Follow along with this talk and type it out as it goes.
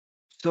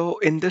So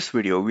in this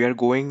video, we are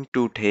going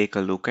to take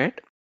a look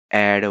at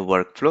add a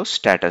workflow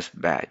status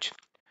badge.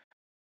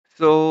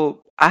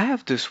 So I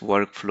have this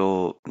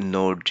workflow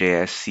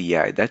Node.js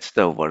CI, that's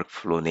the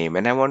workflow name,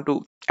 and I want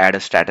to add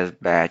a status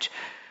badge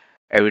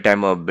every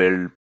time a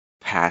build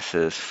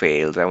passes,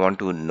 fails. I want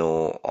to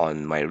know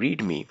on my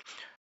README.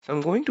 So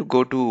I'm going to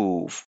go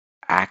to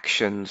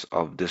actions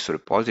of this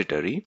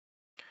repository,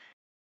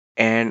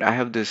 and I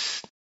have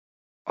this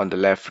on the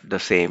left, the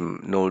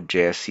same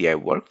Node.js CI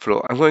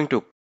workflow. I'm going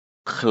to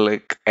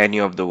click any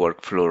of the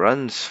workflow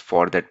runs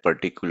for that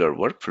particular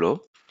workflow.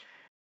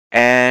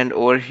 And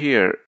over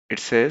here, it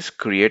says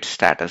create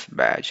status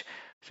badge.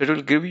 So it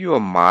will give you a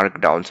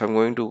markdown. So I'm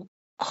going to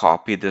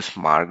copy this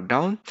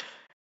markdown.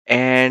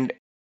 And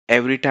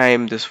every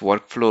time this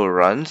workflow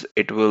runs,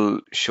 it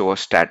will show a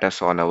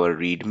status on our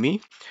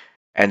README.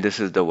 And this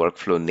is the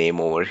workflow name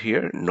over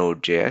here,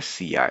 Node.js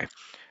CI.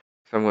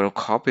 So I'm going to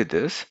copy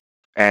this,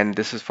 and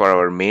this is for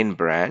our main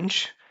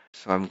branch.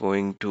 So I'm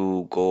going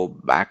to go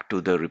back to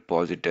the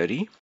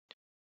repository,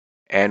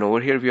 and over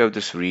here we have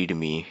this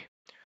README.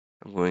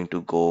 I'm going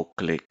to go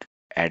click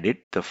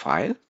edit the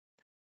file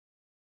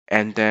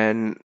and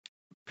then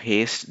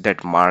paste that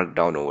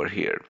markdown over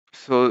here.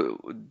 So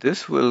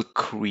this will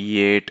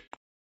create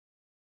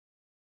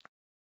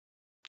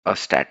a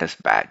status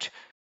badge.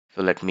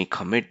 So let me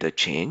commit the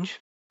change,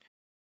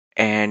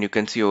 and you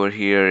can see over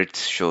here it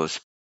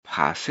shows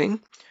passing.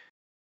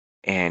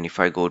 And if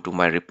I go to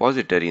my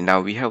repository,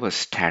 now we have a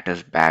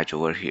status badge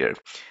over here.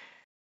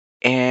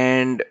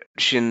 And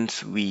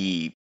since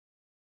we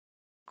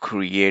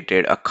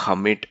created a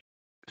commit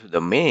to the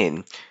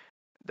main,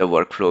 the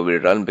workflow will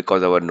run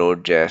because our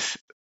Node.js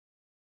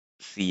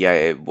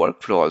CI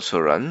workflow also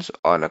runs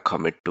on a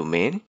commit to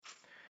main,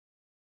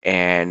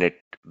 and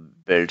it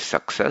builds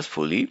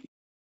successfully.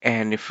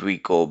 And if we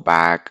go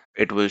back,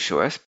 it will show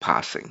us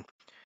passing.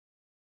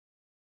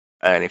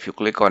 And if you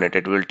click on it,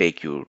 it will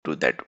take you to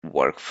that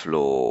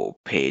workflow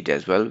page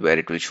as well, where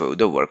it will show you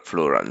the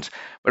workflow runs.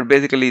 But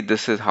basically,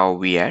 this is how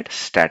we add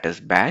status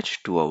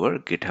badge to our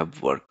GitHub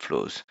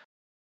workflows.